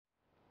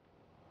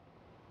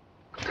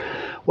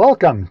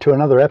Welcome to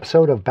another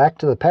episode of Back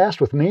to the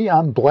Past with me.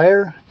 I'm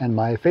Blair and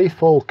my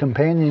faithful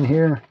companion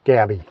here,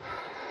 Gabby.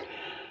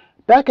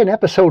 Back in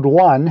episode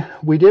 1,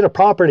 we did a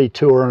property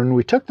tour and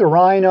we took the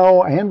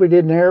Rhino and we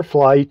did an air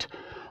flight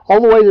all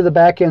the way to the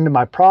back end of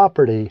my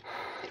property.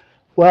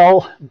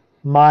 Well,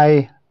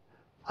 I've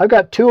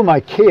got two of my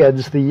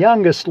kids. The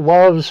youngest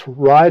loves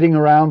riding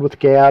around with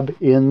Gab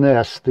in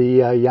this, the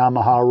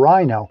Yamaha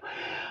Rhino.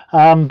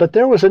 But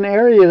there was an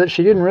area that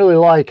she didn't really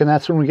like, and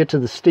that's when we get to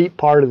the steep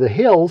part of the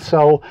hill.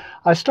 So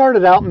I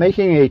started out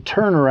making a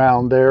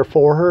turnaround there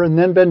for her and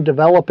then been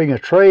developing a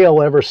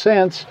trail ever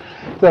since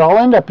that I'll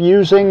end up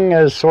using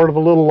as sort of a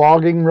little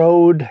logging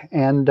road.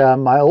 And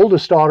my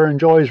oldest daughter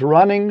enjoys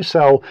running,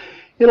 so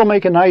it'll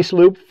make a nice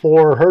loop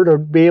for her to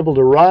be able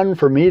to run,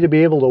 for me to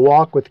be able to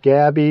walk with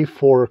Gabby,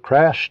 for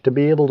Crash to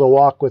be able to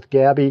walk with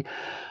Gabby.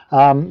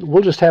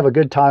 We'll just have a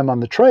good time on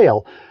the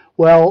trail.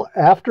 Well,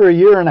 after a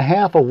year and a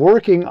half of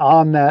working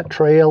on that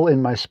trail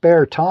in my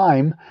spare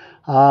time,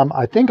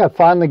 I think I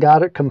finally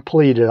got it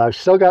completed. I've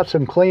still got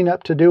some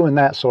cleanup to do and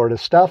that sort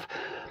of stuff,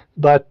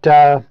 but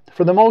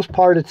for the most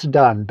part, it's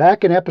done.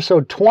 Back in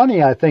episode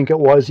 20, I think it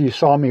was, you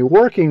saw me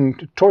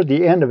working toward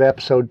the end of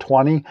episode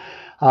 20.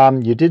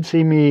 You did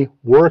see me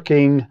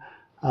working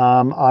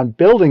on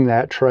building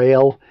that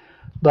trail,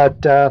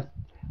 but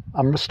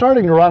I'm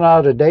starting to run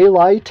out of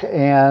daylight,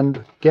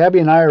 and Gabby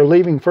and I are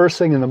leaving first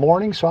thing in the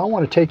morning, so I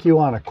want to take you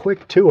on a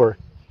quick tour.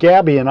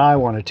 Gabby and I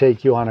want to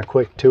take you on a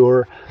quick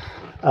tour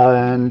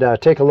and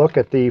take a look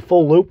at the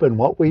full loop and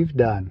what we've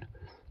done.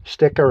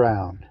 Stick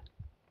around.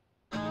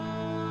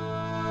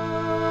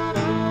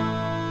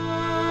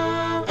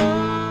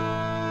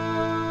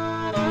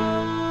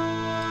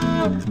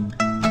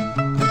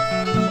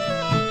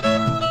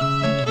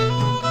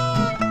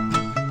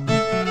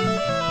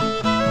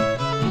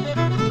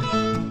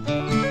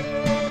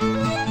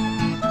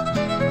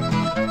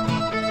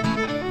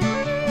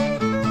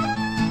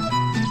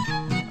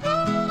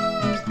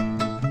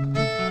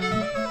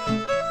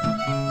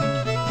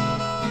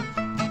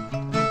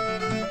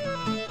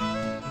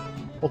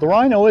 Well, the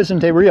Rhino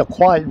isn't a real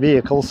quiet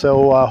vehicle,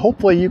 so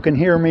hopefully you can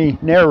hear me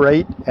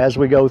narrate as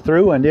we go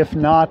through, and if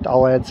not,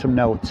 I'll add some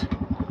notes.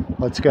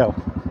 Let's go.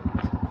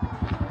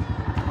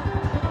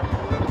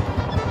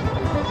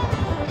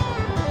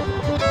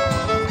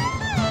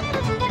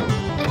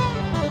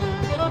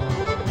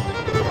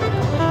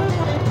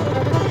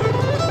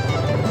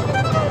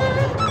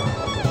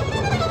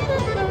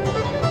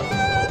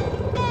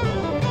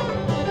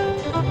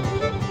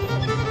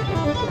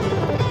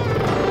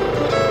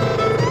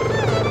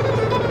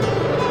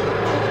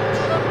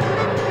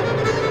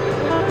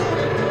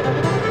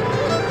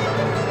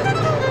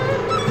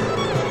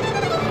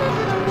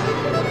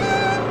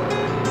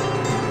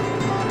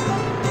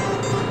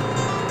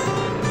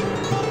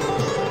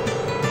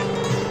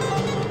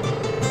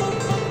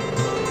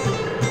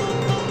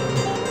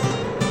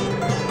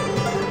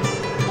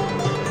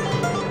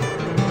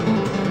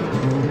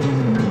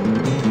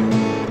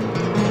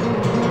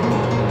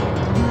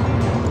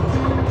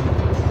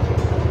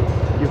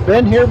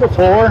 Been here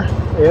before.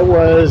 It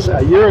was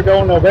a year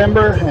ago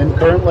November, and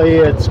currently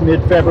it's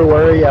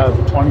mid-February of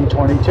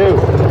 2022.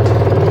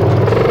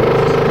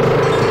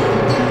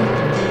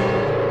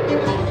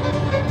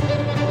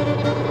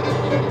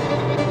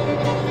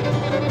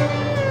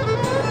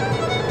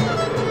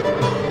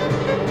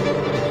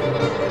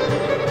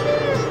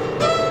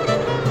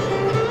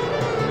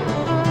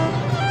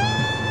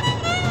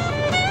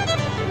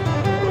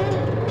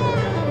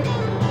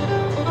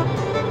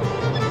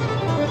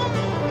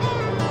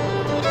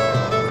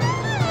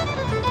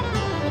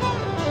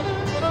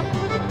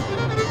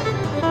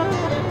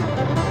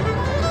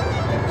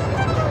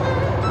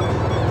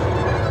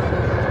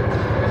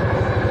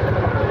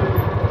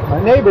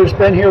 My neighbor's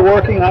been here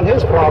working on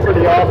his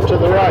property off to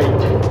the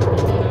right.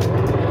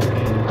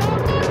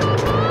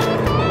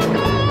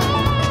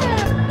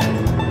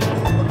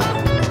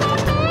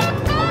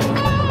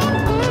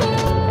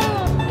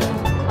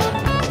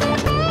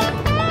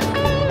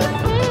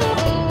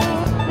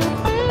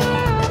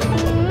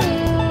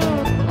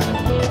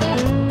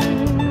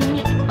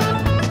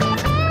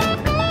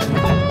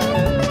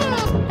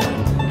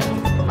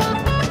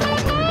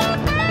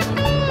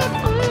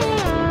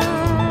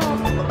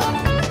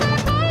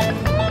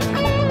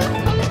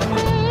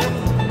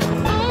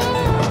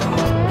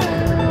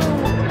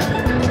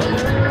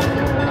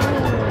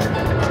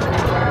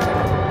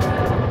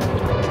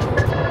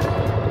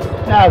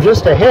 Now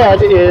just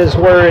ahead is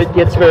where it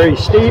gets very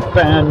steep,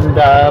 and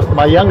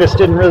my youngest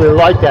didn't really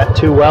like that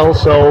too well,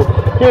 so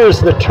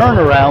here's the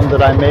turnaround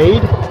that I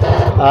made.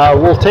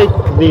 We'll take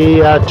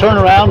the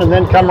turnaround and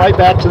then come right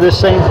back to this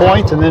same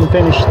point and then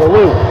finish the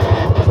loop.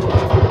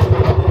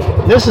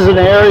 This is an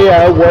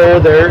area where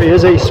there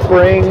is a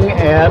spring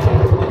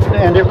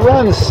and it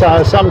runs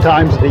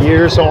sometimes of the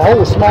year, so all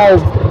the small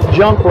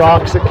junk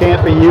rocks that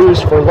can't be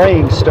used for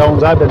laying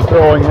stones I've been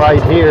throwing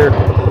right here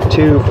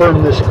to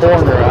firm this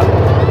corner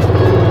up.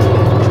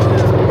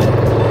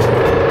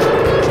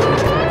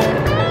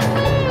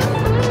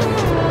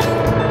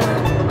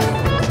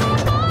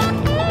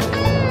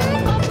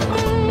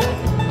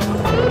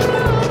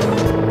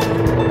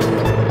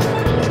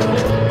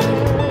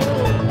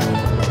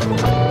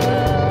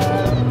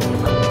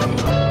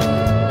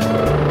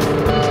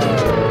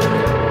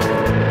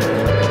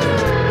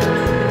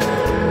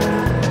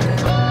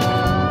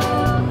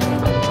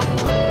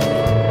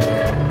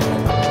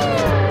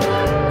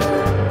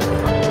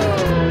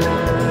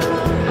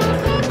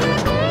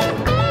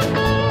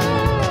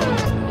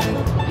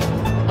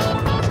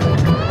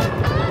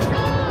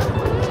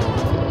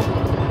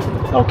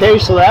 Okay,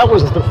 so that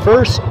was the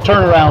first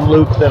turnaround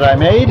loop that I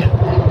made.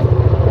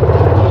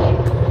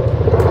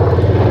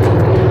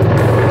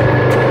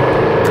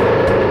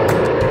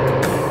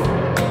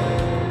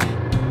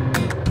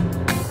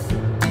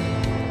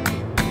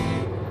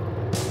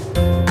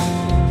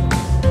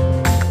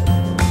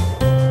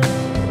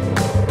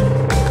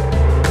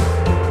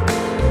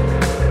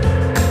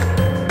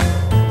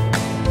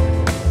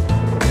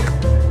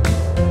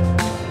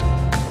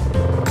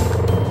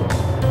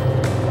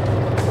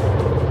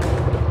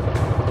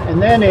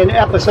 And then in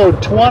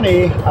episode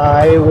 20,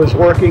 I was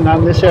working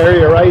on this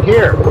area right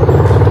here.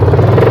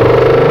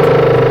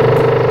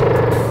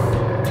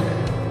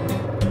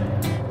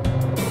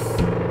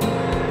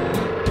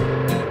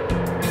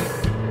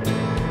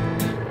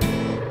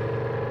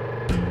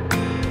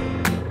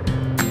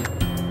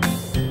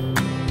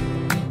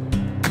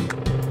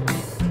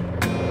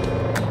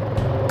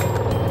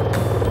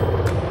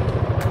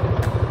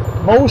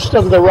 Most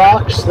of the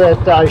rocks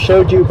that I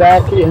showed you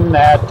back in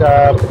that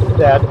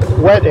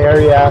wet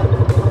area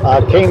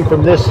came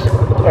from this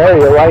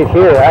area right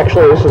here.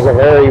 Actually, this is a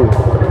very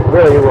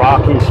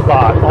rocky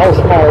spot. All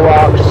small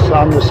rocks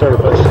on the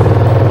surface.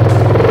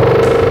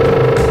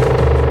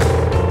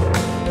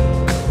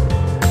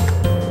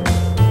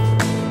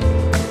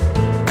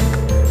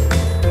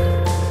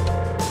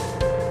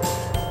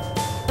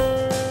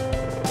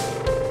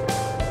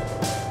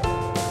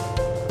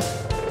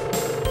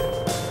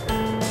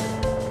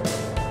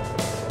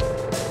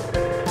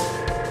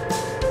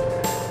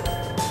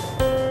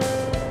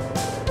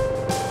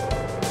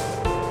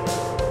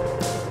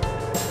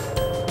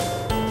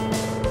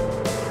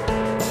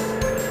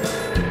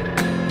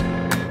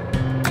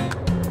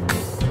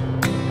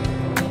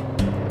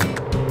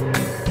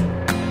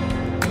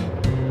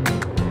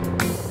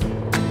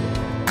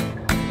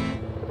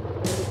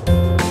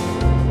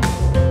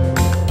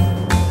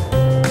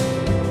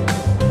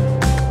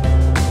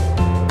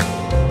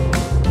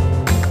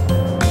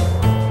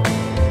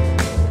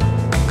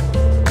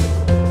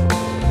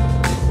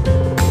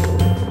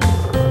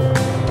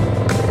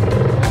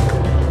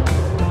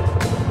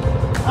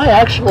 I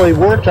actually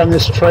worked on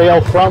this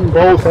trail from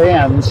both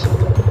ends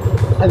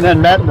and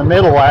then met in the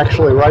middle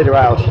actually right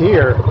around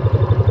here.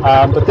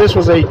 But this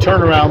was a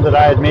turnaround that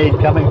I had made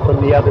coming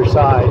from the other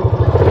side.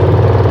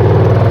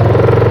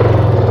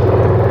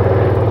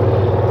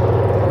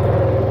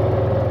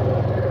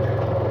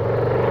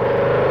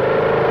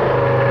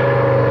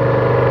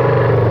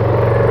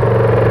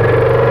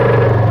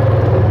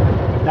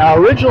 Now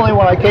originally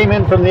when I came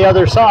in from the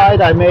other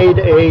side, I made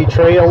a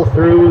trail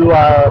through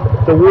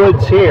the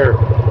woods here.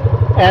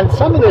 And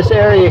some of this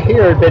area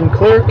here had been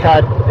clear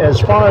cut, as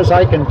far as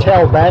I can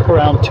tell, back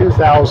around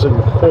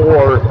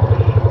 2004,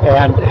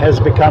 and has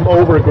become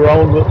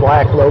overgrown with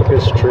black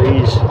locust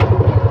trees.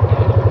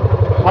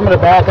 I'm going to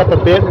back up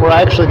a bit, and we're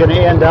actually going to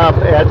end up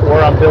at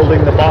where I'm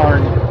building the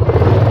barn.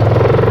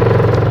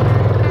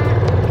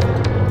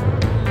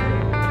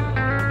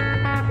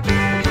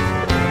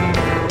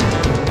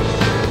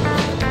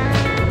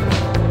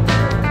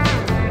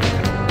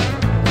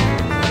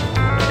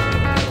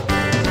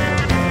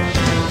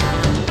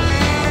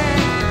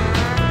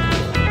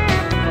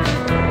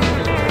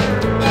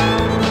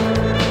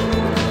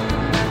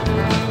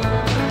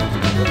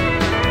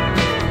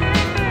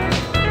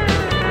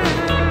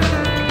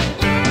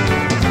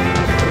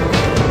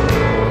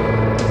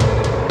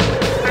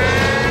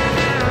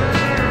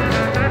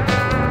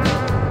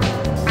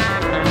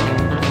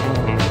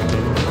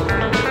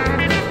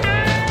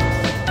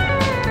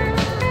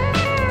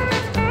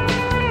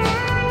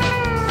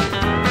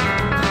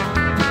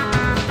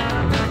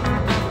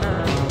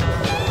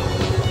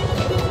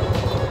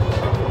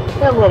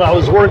 And when I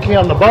was working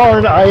on the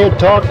barn, I had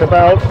talked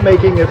about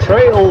making a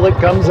trail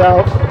that comes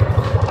out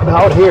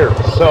about here.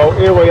 So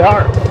here we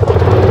are.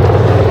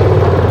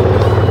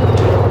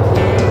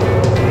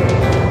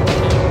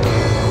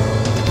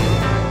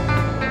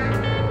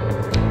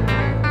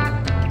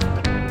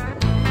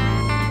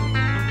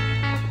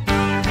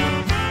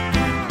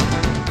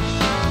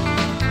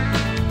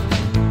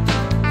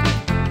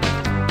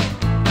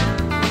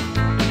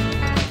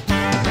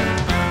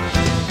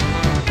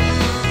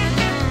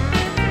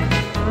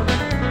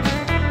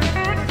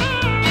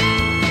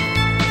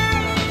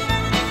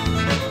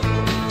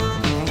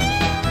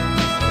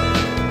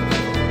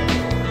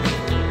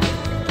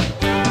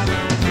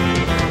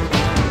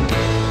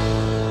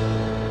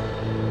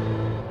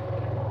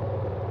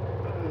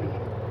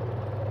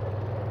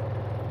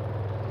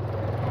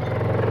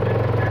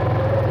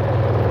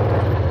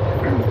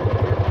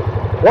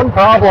 One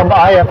problem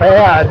I have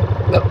had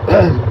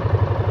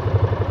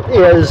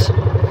is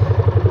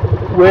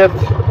with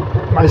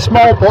my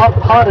small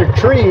potted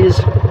trees,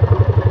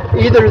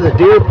 either the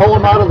deer pull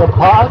them out of the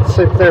pots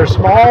if they're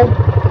small,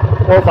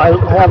 or if I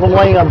have them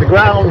laying on the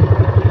ground,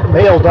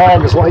 male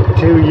dogs like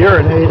to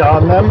urinate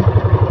on them.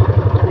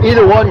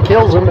 Either one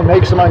kills them and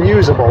makes them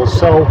unusable.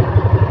 So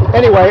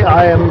anyway,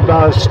 I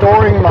am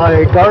storing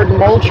my garden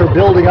mulch, or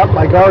building up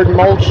my garden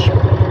mulch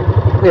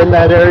in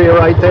that area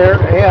right there,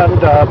 and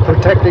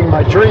protecting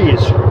my trees.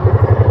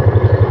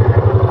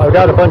 I I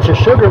got a bunch of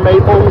sugar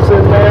maples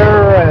in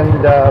there,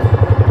 and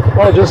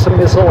well, just some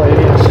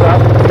miscellaneous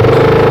stuff.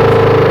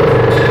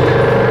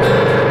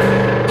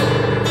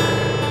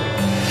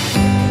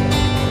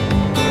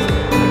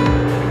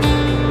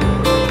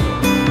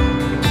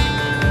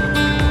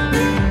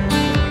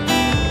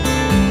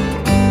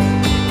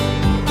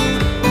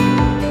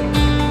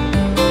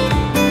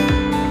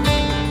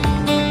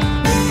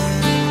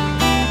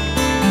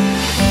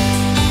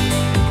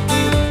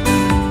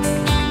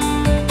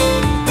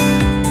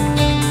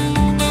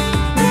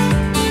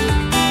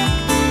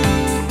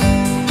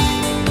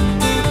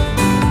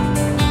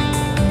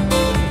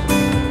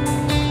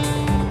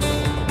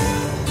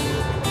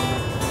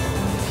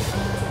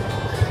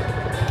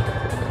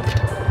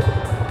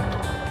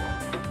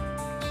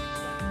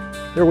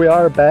 Here we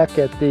are back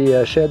at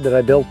the shed that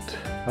I built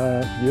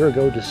a year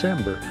ago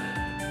December.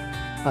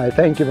 I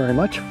thank you very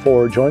much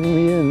for joining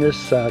me in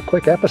this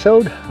quick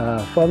episode.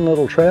 Fun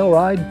little trail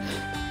ride.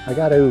 I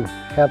got to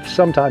have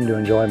some time to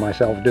enjoy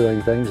myself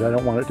doing things. I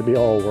don't want it to be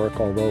all work,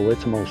 although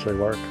it's mostly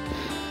work.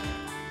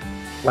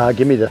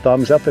 Give me the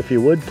thumbs up if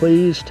you would,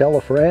 please. Tell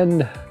a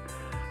friend.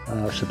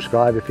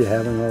 Subscribe if you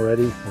haven't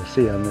already. We'll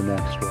see you on the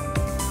next one.